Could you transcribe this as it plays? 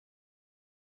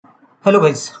Hello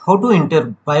guys, how to enter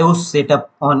BIOS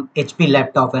setup on HP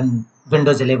laptop and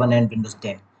Windows 11 and Windows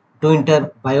 10. To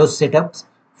enter BIOS setups,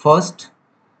 first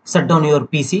shut down your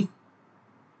PC,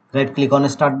 right click on the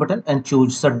start button and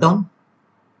choose shutdown,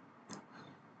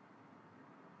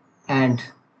 and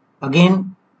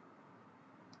again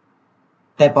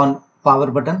tap on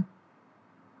power button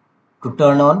to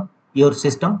turn on your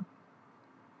system.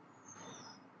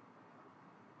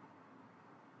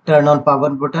 Turn on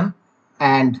power button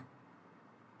and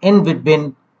in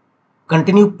between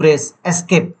continue press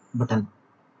escape button.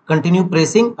 Continue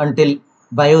pressing until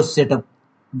BIOS setup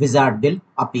wizard will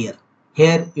appear.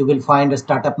 Here you will find a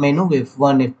startup menu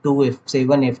F1, F2,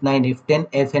 F7, F9,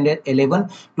 F10,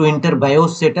 F11. To enter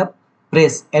BIOS setup,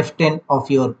 press F10 of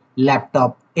your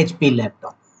laptop, HP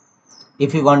laptop.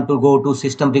 If you want to go to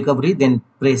system recovery, then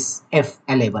press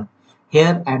F11.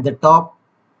 Here at the top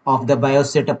of the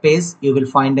BIOS setup page, you will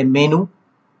find a menu.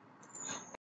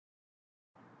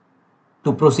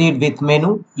 To proceed with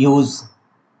menu, use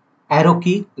arrow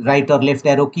key, right or left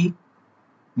arrow key,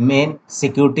 main,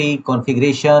 security,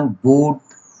 configuration, boot,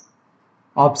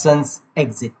 options,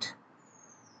 exit.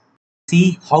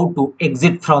 See how to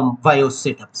exit from BIOS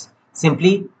setups.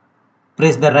 Simply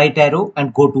press the right arrow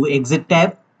and go to exit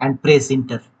tab and press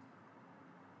enter.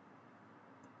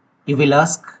 You will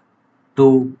ask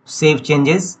to save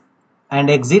changes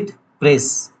and exit,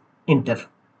 press enter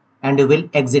and you will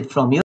exit from your